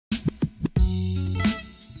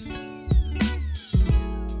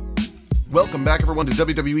Welcome back everyone to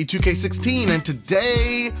WWE 2K16, and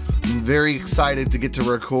today I'm very excited to get to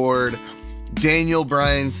record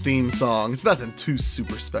Bryan's theme song. It's nothing too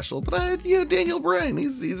super special, but Daniel Bryan,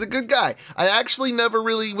 he's a good guy. I actually never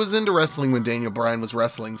really was into wrestling when Daniel Bryan was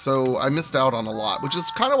wrestling, so I missed out on a lot, which is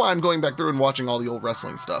kind of why I'm going back through and watching all the old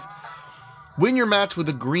wrestling stuff. Win your match with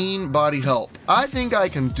a green body help. I think I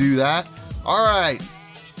can do that. All right,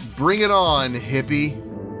 bring it on, hippie.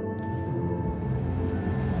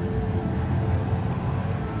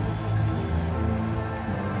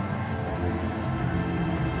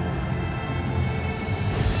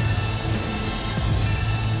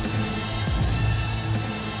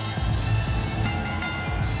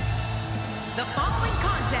 The following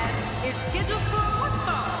contest is scheduled for one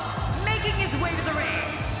fall, making his way to the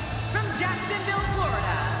ring. From Jacksonville,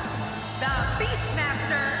 Florida, the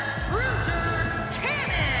Beastmaster, Bruiser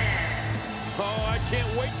Cannon. Oh, I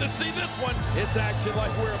can't wait to see this one. It's action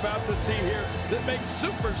like we're about to see here that makes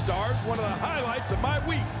Superstars one of the highlights of my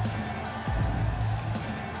week.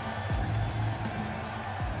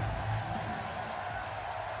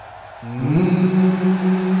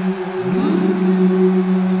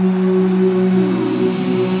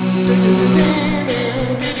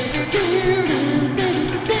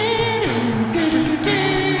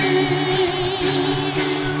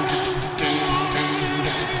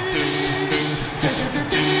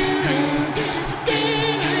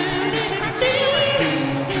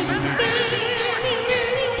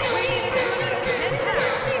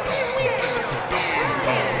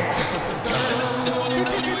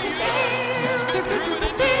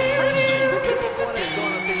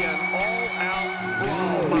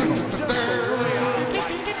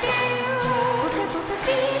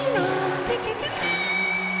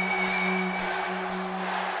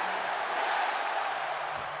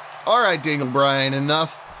 All right, Daniel Bryan,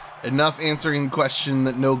 enough answering the question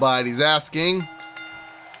that nobody's asking.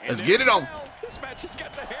 Let's get it on.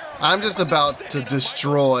 I'm just about to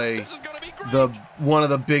destroy one of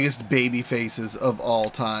the biggest baby faces of all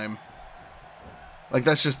time. Like,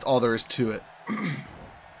 that's just all there is to it.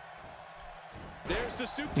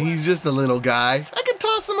 He's just a little guy. I can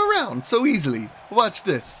toss him around so easily. Watch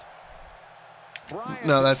this.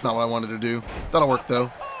 No, that's not what I wanted to do. That'll work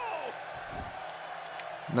though.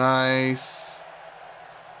 Nice.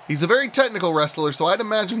 He's a very technical wrestler, so I'd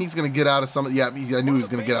imagine he's going to get out of some. Yeah, I knew he was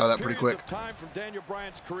going to get out of that pretty quick. Time from Daniel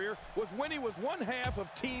Bryan's career was when he was one half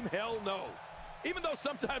of Team Hell No. Even though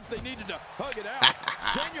sometimes they needed to hug it out.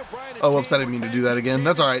 Daniel Bryan Oh, whoops! I didn't mean to do that again.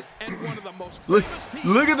 That's all right. Look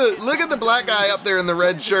at the black guy up there in the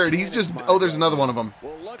red shirt. He's just. Oh, there's another one of them.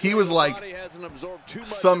 He was like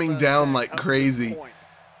thumbing down like crazy.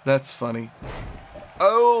 That's funny.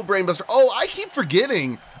 Oh, Brainbuster. Oh, I keep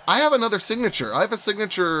forgetting. I have another signature. I have a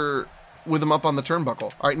signature with him up on the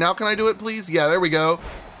turnbuckle. All right, now can I do it, please? Yeah, there we go.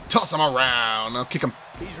 Toss him around. I'll kick him.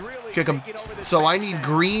 Kick him. So I need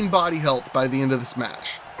green body health by the end of this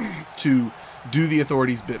match to do the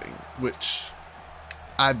authorities' bidding, which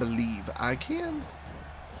I believe I can.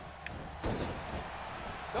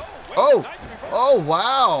 Oh,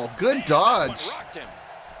 wow. Good dodge.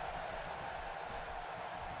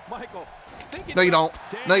 No, you don't.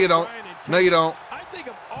 No, you don't. No, you don't.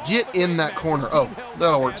 Get in that corner. Oh,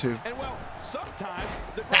 that'll work too.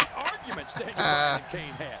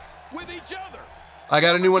 I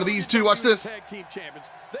got a new one of these too. Watch this.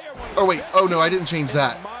 Oh, wait. Oh, no, I didn't change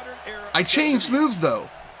that. I changed moves, though.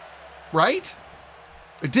 Right?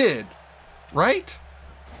 I did. Right?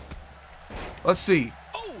 Let's see.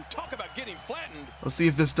 Let's see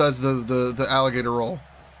if this does the alligator roll.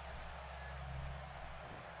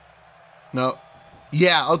 No.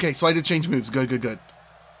 Yeah, okay, so I did change moves. Good. It's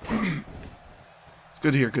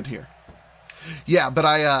good to hear, good to hear. Yeah, but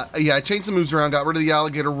I changed the moves around, got rid of the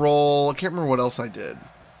alligator roll. I can't remember what else I did.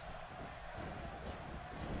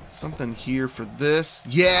 Something here for this.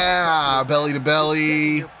 Yeah, belly to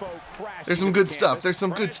belly. There's some good stuff. There's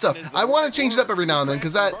some good stuff. I want to change it up every now and then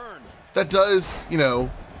because that does,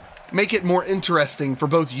 make it more interesting for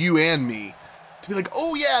both you and me. To be like,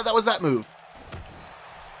 oh yeah, that was that move.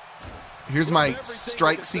 Here's my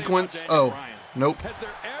strike sequence. Oh, nope.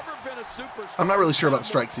 I'm not really sure about the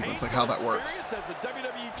strike sequence, like how that works.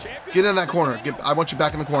 Get in that corner. I want you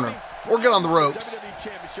back in the corner. Or get on the ropes.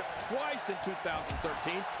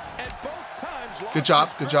 Good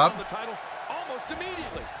job. Good job.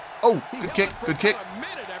 Oh, good kick. Good kick.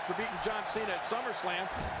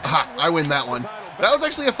 Aha, I win that one. That was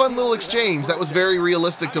actually a fun little exchange. That was very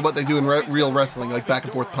realistic to what they do in real wrestling, like back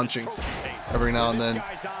and forth punching every now and then.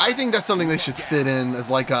 I think that's something they should fit in as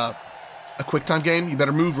like a quick time game. You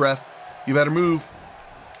better move, ref. You better move.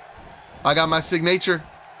 I got my signature.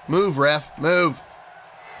 Move, ref. Move.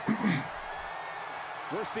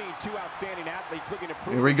 We're seeing two outstanding athletes looking to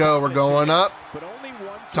prove. Here we go. We're going up. But only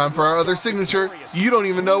one It's time for our other signature. You don't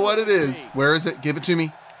even know what it is. Where is it? Give it to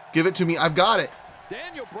me. Give it to me. I've got it.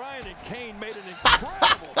 Daniel Bryan and Kane made an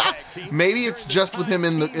incredible tag team. Maybe it's just with him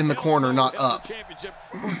in the corner, not up. Championship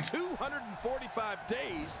for 245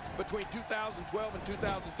 days between 2012 and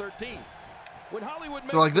 2013. When Hollywood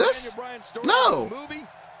So like this? No.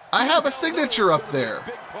 I have a signature up there.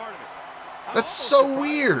 That's so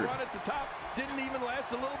weird. Didn't even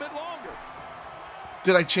last a little bit longer.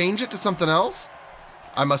 Did I change it to something else?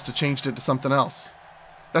 I must have changed it to something else.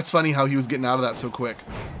 That's funny how he was getting out of that so quick.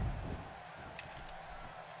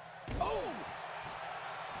 Oh.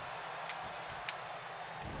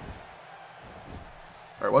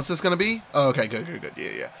 All right, what's this going to be? Oh, okay, good.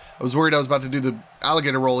 Yeah. I was worried I was about to do the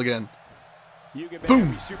alligator roll again. You get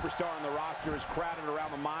Boom. Superstar on the roster is crowded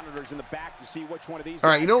around the monitors in the back to see which one of these. All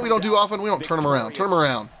right, you know what we don't do often? We don't turn them around. Turn them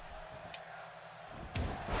around.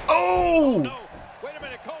 Oh! No. Wait a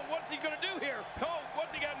minute, Cole. What's he going to do here? Cole,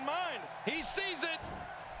 what's he got in mind? He sees it.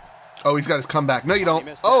 Oh, he's got his comeback. No, you don't.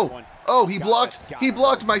 Oh, he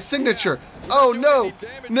blocked my signature. Oh, no.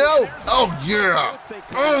 No. Oh, yeah.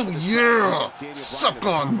 Oh, yeah. Suck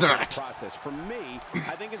on that. For me,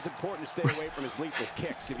 I think it's important to stay away from his lethal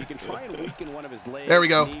kicks. If you can try and weaken one of his legs. There we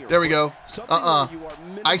go. There we go.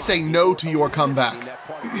 I say no to your comeback.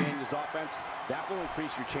 That will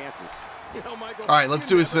increase your chances. You know, Michael, all right, let's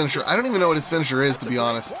do his finisher. I don't even know what his finisher is, to be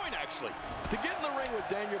honest. Point, actually. To get in the ring with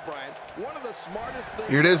Daniel Bryan, one of the smartest things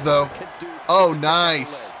Here it is, though. Oh,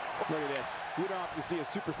 nice. Look at this. We don't often see a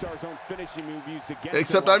superstar's own finishing move used against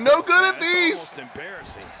Except I'm no good at these. Almost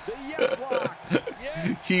embarrassing. The yes lock.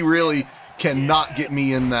 Yes. He really cannot get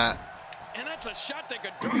me in that. And that's a shot that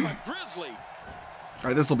could drop a grizzly. All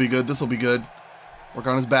right, this will be good. This will be good. Work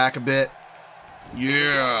on his back a bit.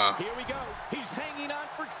 Yeah. Here we go. He's hanging on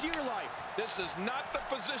for dear life. This is not the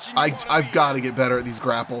position I've got to get better at these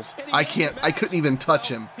grapples. I couldn't even touch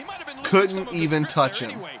him. Couldn't even touch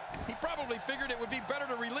him. Anyway. He probably figured it would be better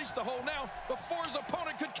to release the hold now before his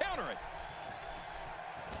opponent could counter it.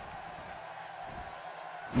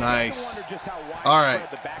 Nice. All right.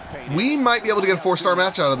 We might be able to get a 4-star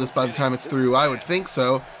match out of this by the time it's through. I would think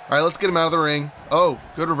so. All right, let's get him out of the ring. Oh,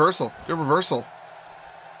 good reversal. Good reversal.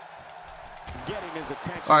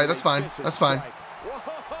 All right, that's fine. That's fine.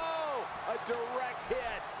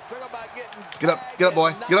 Get up,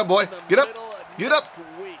 boy. Get up, boy. Get up. Get up.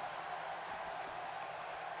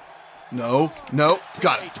 No, no,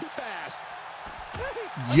 got it.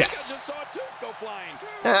 Yes.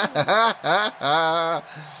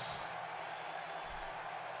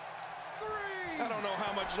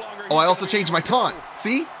 Oh, I also changed my taunt.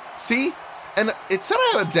 See? See? And it said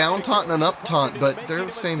I have a down taunt and an up taunt, but they're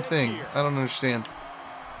the same thing. I don't understand.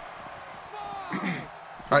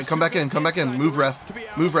 All right, come back in. Come back in. Move,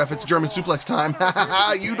 ref. Move, ref. It's German suplex time.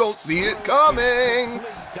 You don't see it coming.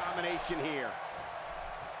 Domination here.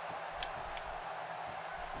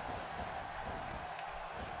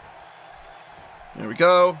 There we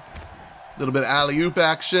go. A little bit of alley-oop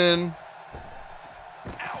action.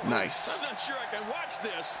 Nice. I'm not sure I can watch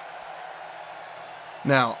this.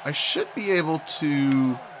 Now, I should be able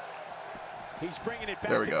to... He's bringing it back.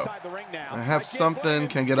 There we go. The ring now. I have something.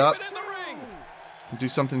 Can I get up? Do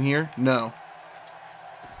something here? No.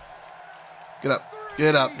 Get up.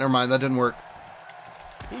 Get up. Never mind. That didn't work.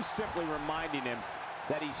 He's simply reminding him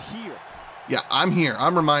that he's here. Yeah, I'm here.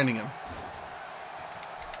 I'm reminding him.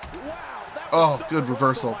 Wow, oh, good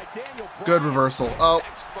reversal. Good reversal. Oh.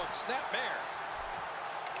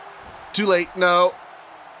 Too late. No.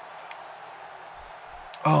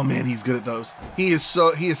 Oh man, he's good at those. He is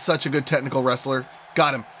such a good technical wrestler.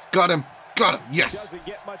 Got him. Got him. Got him. Yes.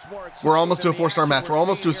 We're almost to a 4-star match. We're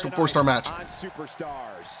almost to a 4-star match.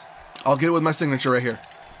 I'll get it with my signature right here.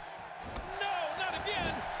 No, not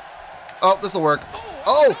again. Oh, this will work.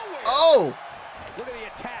 Oh. Oh. Look at the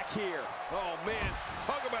attack here. Oh man,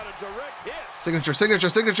 talk about a direct hit. Signature, signature,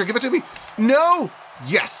 signature. Give it to me. No.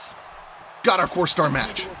 Yes. Got our 4-star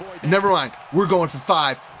match. Never mind. We're going for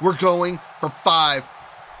 5. We're going for 5.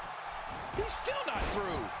 He's still not through.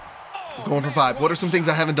 We're going for 5. What are some things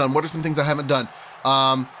I haven't done? What are some things I haven't done?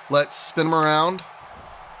 Let's spin him around.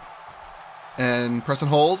 And press and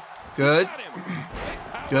hold. Good.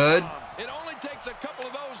 Good. It only takes a couple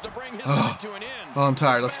of those to bring his fight to an end. Oh, I'm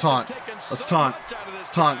tired. Let's taunt. Let's taunt. Let's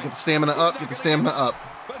taunt. Get the stamina up. Get the stamina up.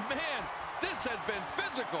 But man, this has been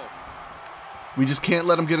physical. We just can't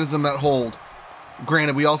let him get us in that hold.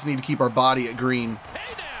 Granted, we also need to keep our body at green.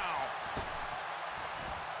 Hey now.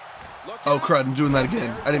 Oh, crud. I'm doing that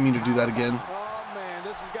again. I didn't mean to do that again. Oh, man.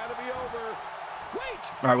 This has got to be over. Wait.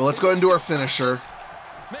 All right, well, let's go ahead and do our finisher.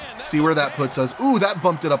 See where that puts us. Ooh, that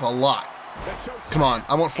bumped it up a lot. Come on,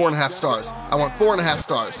 I want 4.5 stars. I want 4.5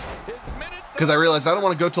 stars. Because I realized I don't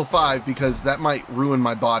want to go till 5 because that might ruin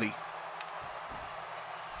my body.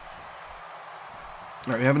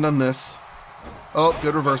 All right, we haven't done this. Oh,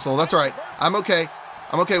 good reversal. That's all right. I'm okay.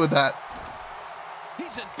 I'm okay with that.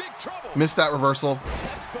 Missed that reversal.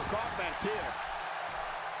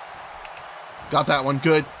 Got that one.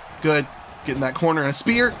 Good. Good. Get in that corner and a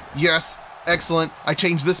spear. Yes. Excellent. I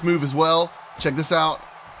changed this move as well. Check this out.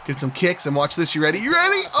 Get some kicks and watch this. You ready? You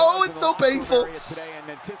ready? Oh, it's so painful.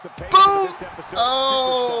 Boom.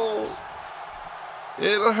 Oh.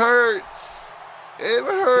 It hurts. It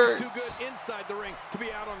hurts.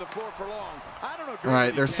 All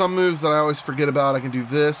right, there's some moves that I always forget about. I can do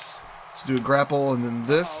this. Let's do a grapple and then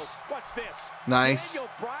this. Nice.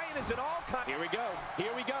 Here we go.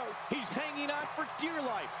 Here we go. He's hanging on for dear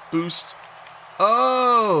life. Boost.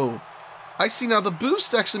 Oh. I see now. The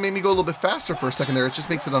boost actually made me go a little bit faster for a second there. It just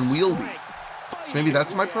makes it unwieldy. So maybe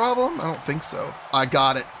that's my problem? I don't think so. I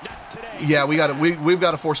got it. Yeah, we got it. We've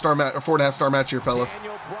got a 4-star match, or 4.5-star match here, fellas.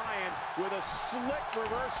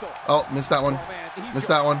 Oh, missed that one. Missed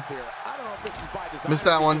that one. Missed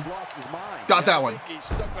that one. Got that one.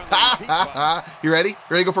 You ready? You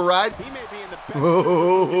ready to go for a ride?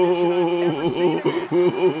 Oh,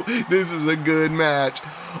 this is a good match.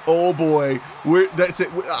 Oh boy, that's it.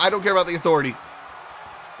 I don't care about the authority.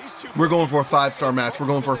 We're going for a 5-star match. We're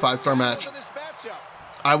going for a 5-star match.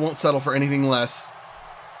 I won't settle for anything less.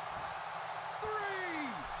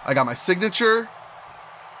 I got my signature.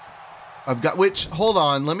 I've got which. Hold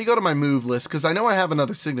on. Let me go to my move list because I know I have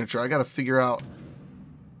another signature. I got to figure out.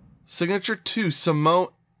 Signature 2, Simone,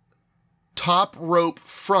 top rope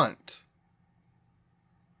front.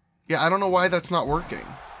 Yeah, I don't know why that's not working.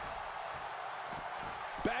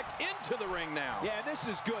 Back into the ring now. Yeah, this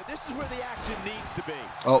is good. This is where the action needs to be.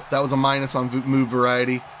 Oh, that was a minus on move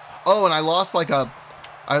variety. Oh, and I lost like a,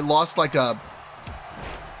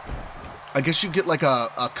 I guess you get like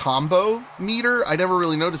a combo meter. I never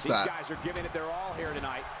really noticed that. These guys are giving it their all here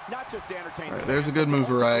tonight. Not just to entertain. All right, there's a good move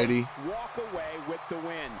variety. Walk away with the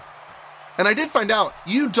win. And I did find out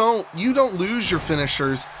you don't lose your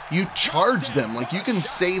finishers. You charge them. Like you can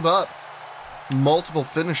save up multiple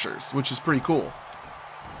finishers, which is pretty cool.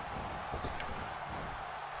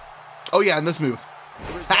 Oh yeah, and this move.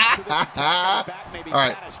 All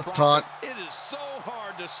right, let's taunt. It is so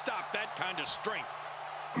hard to stop that kind of strength.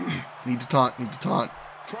 Need to taunt. Need to taunt.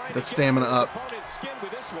 Get that stamina up.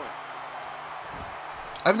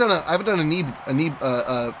 I haven't done a knee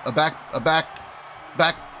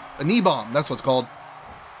bomb. That's what's called.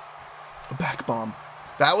 A back bomb.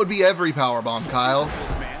 That would be every power bomb, Kyle.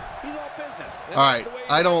 All right,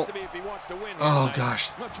 I don't. Oh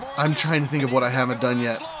gosh, I'm trying to think of what I haven't done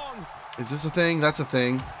yet. Is this a thing? That's a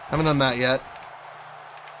thing. Haven't done that yet.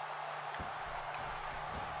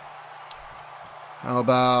 How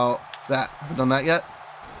about that? Haven't done that yet.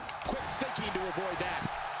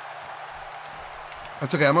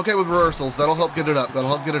 That's okay. I'm okay with reversals. That'll help get it up. That'll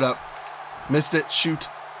help get it up. Missed it. Shoot.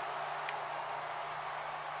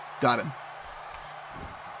 Got him.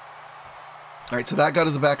 All right, so that got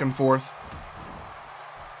us a back and forth.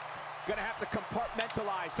 Gonna have to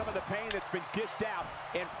compartmentalize some of the pain that's been dished out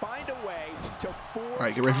and find a way to force. All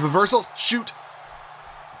right, get ready for the reversal. Shoot.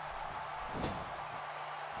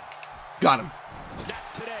 Got him.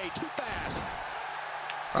 Not today, too fast.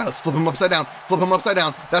 All right, let's flip him upside down. Flip him upside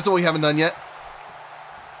down. That's what we haven't done yet.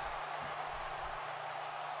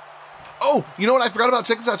 Oh, you know what I forgot about?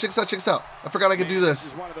 Check this out, check this out, check this out. I forgot I could do this.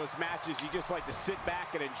 This is one of those matches you just like to sit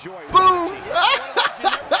back and enjoy. Boom!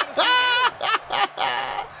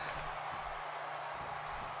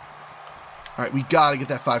 All right, we got to get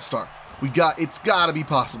that 5-star. It's got to be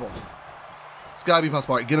possible. It's got to be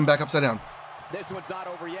possible. All right, get him back upside down. This one's not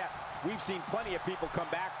over yet. We've seen plenty of people come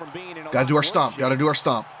back from being in a Got to do our stomp. Got to do our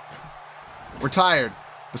stomp. We're tired,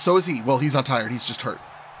 but so is he. Well, he's not tired. He's just hurt.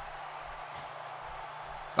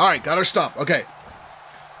 All right, got our stomp. Okay.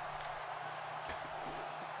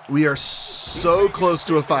 We are so close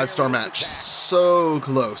to a 5-star match. So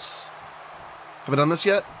close. Have I done this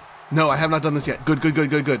yet? No, I have not done this yet. Good, good, good,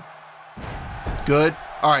 good, good. Good.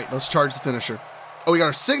 All right, let's charge the finisher. Oh, we got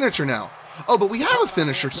our signature now. Oh, but we have a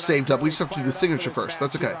finisher saved up. We just have to do the signature first.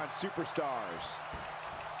 That's okay.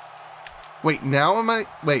 Wait, now am I...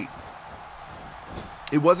 Wait.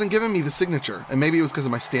 It wasn't giving me the signature. And maybe it was because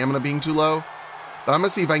of my stamina being too low. But I'm going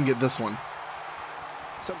to see if I can get this one.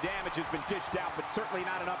 Some damage has been dished out, but certainly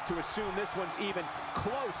not enough to assume this one's even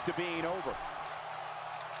close to being over.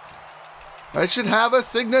 I should have a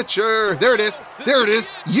signature. There it is. There it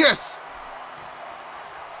is. Yes.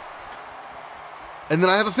 And then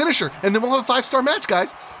I have a finisher. And then we'll have a 5-star match,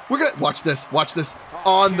 guys. We're going to watch this. Watch this.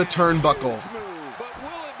 On the turnbuckle.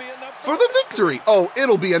 For the victory. Oh,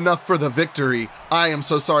 it'll be enough for the victory. I am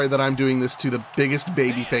so sorry that I'm doing this to the biggest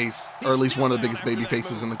baby face, or at least one of the biggest baby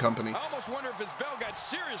faces in the company. I almost wonder if his bell got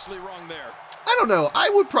seriously wrong there. I don't know. I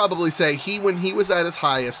would probably say when he was at his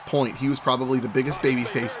highest point, he was probably the biggest baby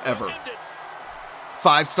face ever.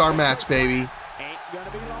 5-star match, baby.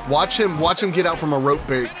 Watch him get out from a rope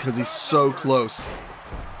break because he's so close.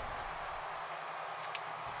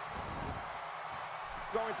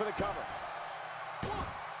 Going for the cover.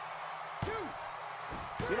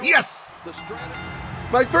 Yes!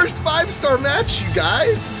 My first 5-star match, you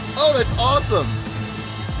guys. Oh, that's awesome.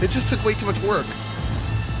 It just took way too much work.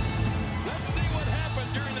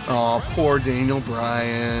 Oh, poor Daniel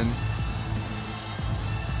Bryan.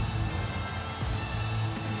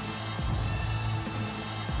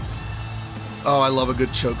 Oh, I love a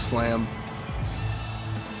good choke slam.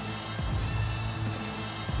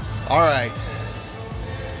 All right.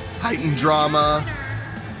 Heightened drama.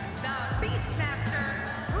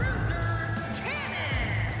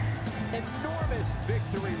 Enormous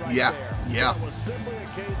victory right Yeah, there. yeah. It was simply a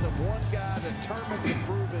case of one guy determined to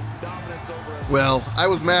prove his dominance over his Well, I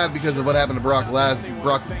was mad because of what happened to Brock Lesnar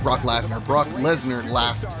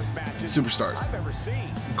last Superstars.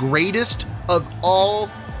 Greatest of all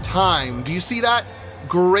time. Do you see that?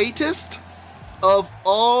 Greatest of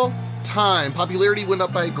all time. Popularity went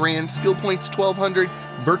up by a grand. Skill points 1,200.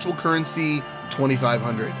 Virtual currency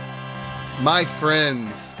 2,500. My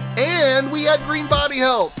friends. And we had green body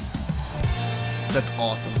help. That's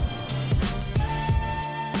awesome.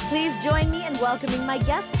 Please join me in welcoming my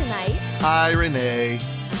guest tonight. Hi, Renee.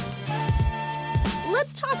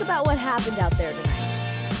 Let's talk about what happened out there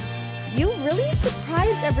tonight. You really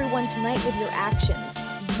surprised everyone tonight with your actions.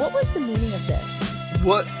 What was the meaning of this?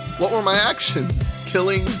 What were my actions?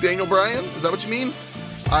 Killing Daniel Bryan? Is that what you mean?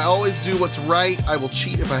 I always do what's right. I will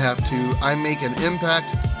cheat if I have to. I make an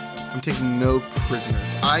impact. I'm taking no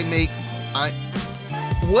prisoners.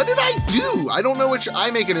 What did I do? I don't know which.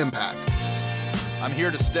 I make an impact. I'm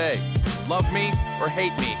here to stay. Love me or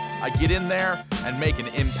hate me, I get in there and make an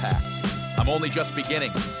impact. I'm only just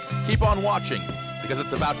beginning. Keep on watching, because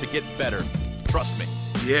it's about to get better. Trust me.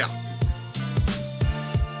 Yeah.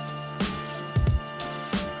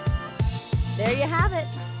 There you have it.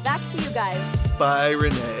 Back to you guys. Bye,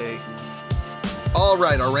 Renee. All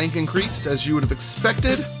right, our rank increased as you would have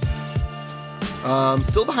expected.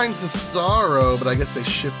 Still behind Cesaro, but I guess they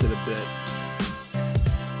shifted a bit.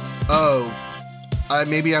 Oh,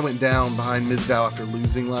 maybe I went down behind Mizdow after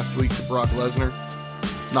losing last week to Brock Lesnar.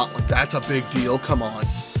 Not like that's a big deal. Come on.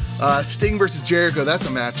 Sting versus Jericho. That's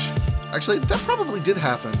a match. Actually, that probably did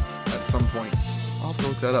happen at some point. I'll have to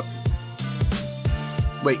look that up.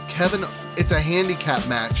 Wait, it's a handicap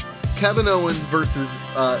match. Kevin Owens versus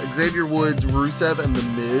Xavier Woods, Rusev, and The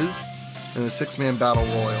Miz in a 6-man battle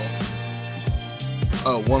royal.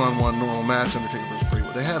 Oh, one-on-one normal match, Undertaker versus Bray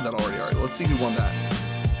Wyatt. They had that already. All right, let's see who won that.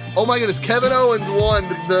 Oh my goodness, Kevin Owens won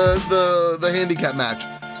the handicap match.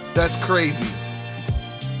 That's crazy.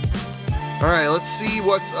 All right, let's see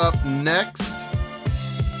what's up next.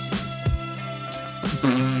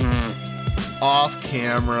 Off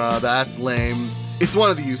camera, that's lame. It's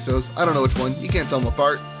one of the Usos. I don't know which one. You can't tell them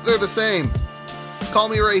apart. They're the same. Call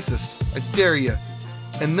me racist. I dare you.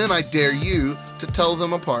 And then I dare you to tell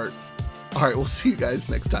them apart. All right, we'll see you guys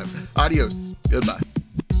next time. Adios. Goodbye.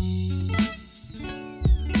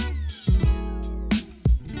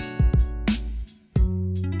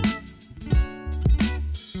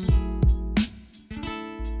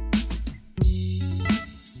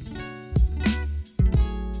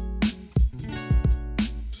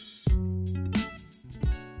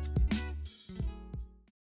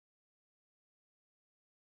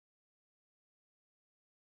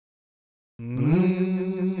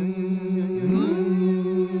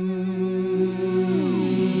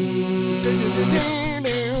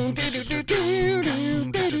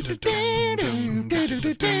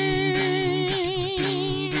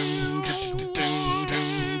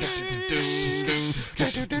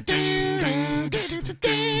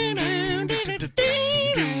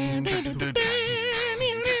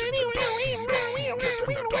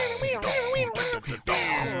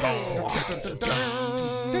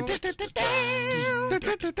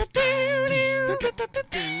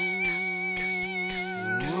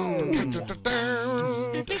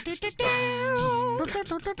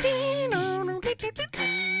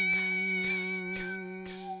 Down.